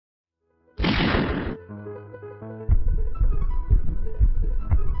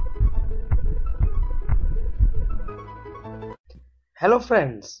Hello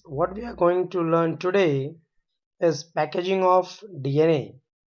friends, what we are going to learn today is packaging of DNA,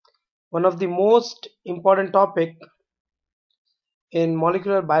 one of the most important topic in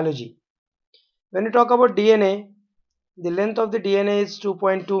molecular biology. When we talk about DNA, the length of the DNA is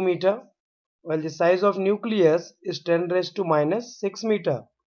 2.2 meter, while the size of nucleus is 10 raised to minus 6 meter.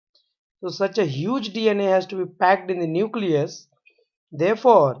 So such a huge DNA has to be packed in the nucleus.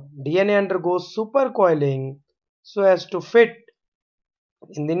 Therefore, DNA undergoes supercoiling so as to fit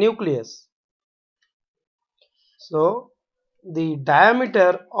in the nucleus. So the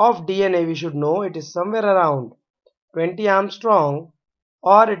diameter of DNA, we should know it is somewhere around 20 Armstrong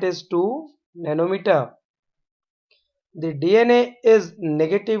or it is 2 nanometer. The DNA is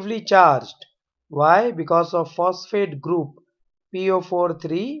negatively charged. Why? Because of phosphate group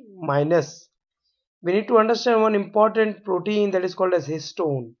PO43 minus. We need to understand one important protein that is called as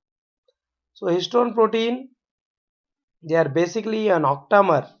histone. So histone protein, they are basically an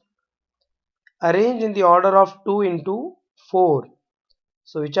octamer arranged in the order of 2 into 4.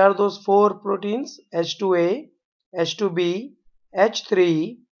 So which are those four proteins? H2A, H2B,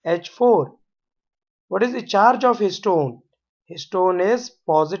 H3, H4. What is the charge of histone? Histone is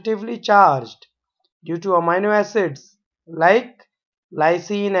positively charged due to amino acids like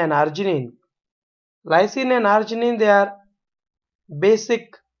lysine and arginine. Lysine and arginine, they are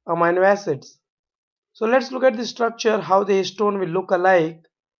basic amino acids. So let's look at the structure, how the histone will look alike.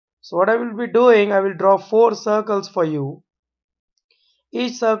 So what I will be doing, I will draw 4 circles for you.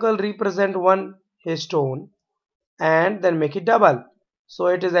 Each circle represent one histone and then make it double. So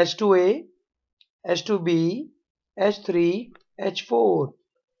it is H2A, H2B, H3, H4.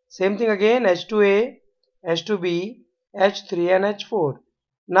 Same thing again, H2A, H2B, H3 and H4.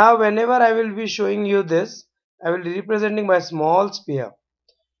 Now whenever I will be showing you this, I will be representing by small sphere.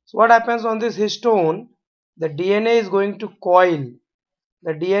 So what happens on this histone? The DNA is going to coil.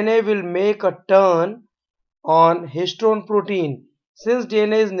 The DNA will make a turn on histone protein. Since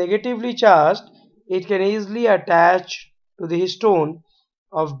DNA is negatively charged, it can easily attach to the histone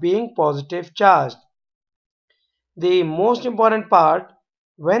of being positive charged. The most important part,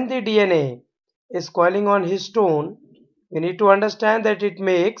 when the DNA is coiling on histone, we need to understand that it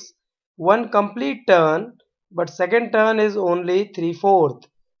makes one complete turn, but second turn is only 3/4.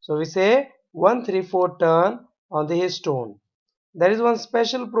 So we say 1/3/4 turn on the histone. There is one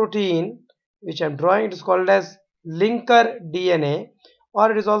special protein which I am drawing. It is called as linker DNA,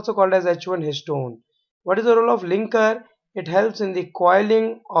 or it is also called as H1 histone. What is the role of linker? It helps in the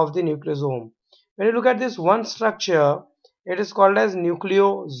coiling of the nucleosome. When you look at this one structure, it is called as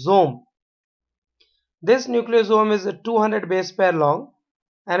nucleosome. This nucleosome is 200 base pair long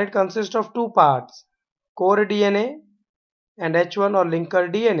and it consists of two parts, core DNA and H1 or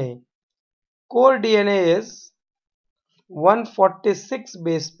linker DNA. Core DNA is 146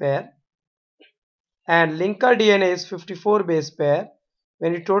 base pair and linker DNA is 54 base pair.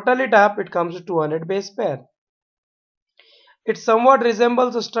 When you total it up, it comes to 200 base pair. It somewhat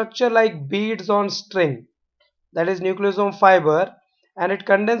resembles a structure like beads on string, that is nucleosome fiber, and it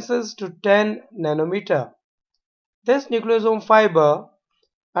condenses to 10 nanometer. This nucleosome fiber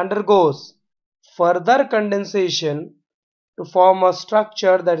undergoes further condensation to form a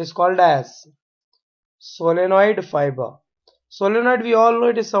structure that is called as solenoid fiber. Solenoid, we all know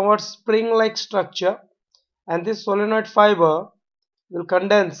it is somewhat spring-like structure, and this solenoid fiber will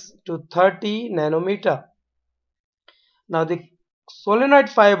condense to 30 nanometer. Now the solenoid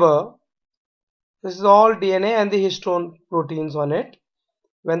fiber, this is all DNA and the histone proteins on it.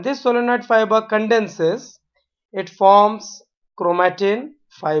 When this solenoid fiber condenses, it forms chromatin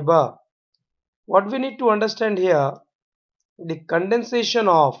fiber. What we need to understand here, the condensation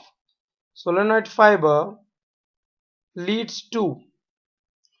of solenoid fiber leads to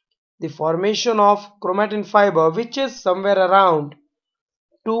the formation of chromatin fiber, which is somewhere around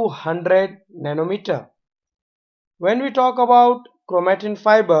 200 nanometer. When we talk about chromatin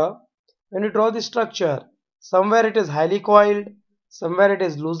fiber, when we draw the structure, somewhere it is highly coiled, somewhere it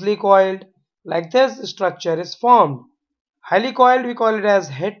is loosely coiled. Like this structure is formed. Highly coiled, we call it as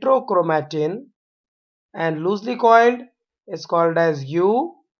heterochromatin, and loosely coiled is called as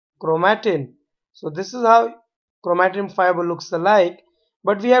euchromatin. So this is how chromatin fiber looks alike.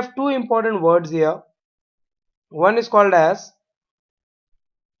 But we have two important words here. One is called as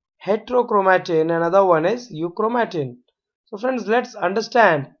heterochromatin, another one is euchromatin. So friends, let's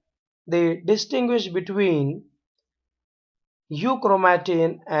understand the distinguish between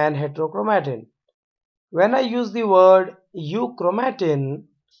euchromatin and heterochromatin. When I use the word euchromatin,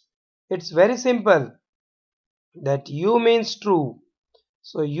 it's very simple, that U means true.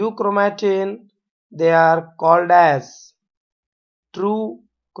 So euchromatin, they are called as true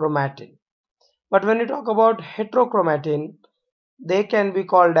chromatin. But when you talk about heterochromatin, they can be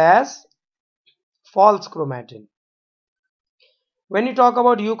called as false chromatin. When you talk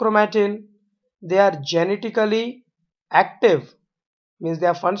about euchromatin, they are genetically active, means they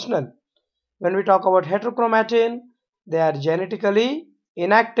are functional. When we talk about heterochromatin, they are genetically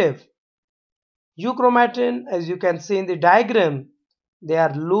inactive. Euchromatin, as you can see in the diagram, they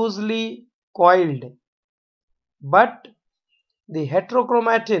are loosely coiled, but the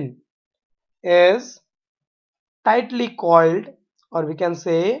heterochromatin is tightly coiled, or we can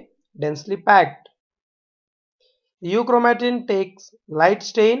say densely packed. Euchromatin takes light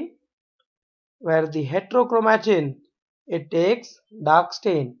stain, where the heterochromatin, it takes dark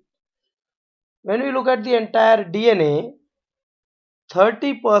stain. When we look at the entire DNA,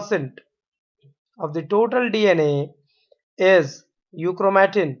 30% of the total DNA is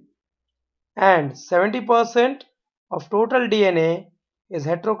euchromatin and 70% of total DNA is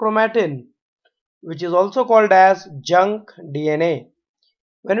heterochromatin, which is also called as junk DNA.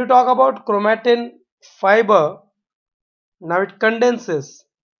 When you talk about chromatin fiber, now it condenses.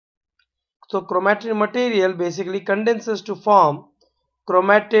 So chromatin material basically condenses to form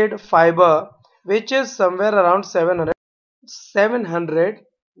chromatid fiber, which is somewhere around 700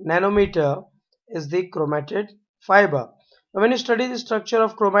 nanometer is the chromatid fiber. Now when you study the structure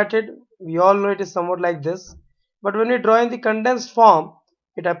of chromatid, we all know it is somewhat like this, but when we draw in the condensed form,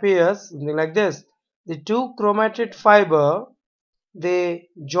 it appears something like this. The two chromatid fiber, they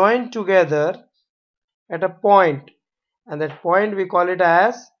join together at a point, and that point we call it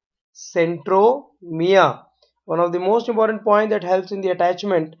as centromere, one of the most important point that helps in the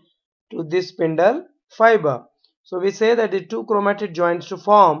attachment to this spindle fiber. So we say that the two chromatid joins to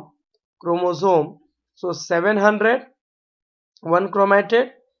form chromosome. So 700 one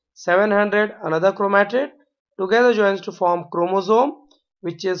chromatid, 700 another chromatid, together joins to form chromosome,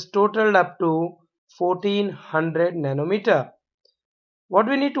 which is totaled up to 1400 nanometer. What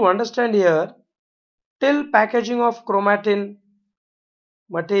we need to understand here, till packaging of chromatin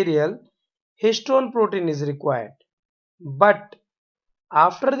material, histone protein is required. But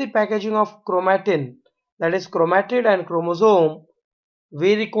after the packaging of chromatin, that is chromatid and chromosome,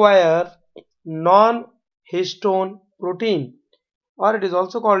 we require non-histone protein, or it is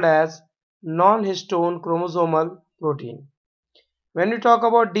also called as non-histone chromosomal protein. When we talk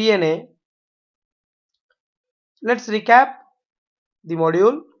about DNA, let's recap the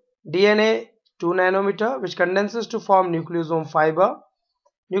module. DNA 2 nanometer, which condenses to form nucleosome fiber.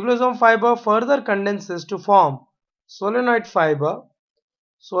 Nucleosome fiber further condenses to form solenoid fiber.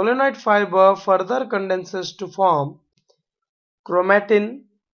 Solenoid fiber further condenses to form chromatin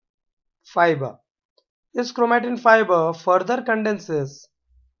fiber. This chromatin fiber further condenses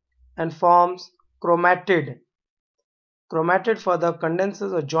and forms chromatid. Chromatid further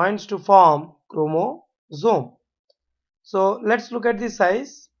condenses or joins to form chromosome. So let's look at the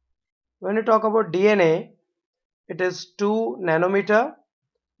size. When we talk about DNA, it is 2 nanometer,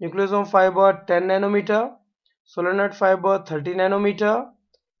 nucleosome fiber 10 nanometer, solenoid fiber 30 nanometer,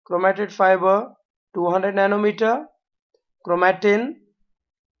 chromatid fiber 200 nanometer, chromatin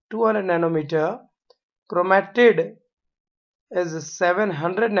 200 nanometer, chromatid is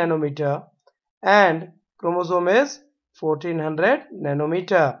 700 nanometer, and chromosome is 1400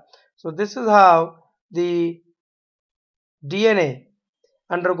 nanometer. So this is how the DNA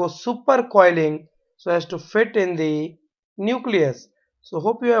undergoes supercoiling so as to fit in the nucleus. So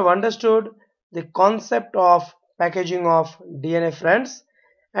hope you have understood the concept of packaging of DNA, friends.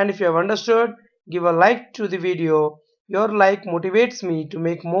 And if you have understood, give a like to the video. Your like motivates me to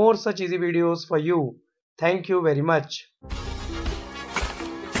make more such easy videos for you. Thank you very much.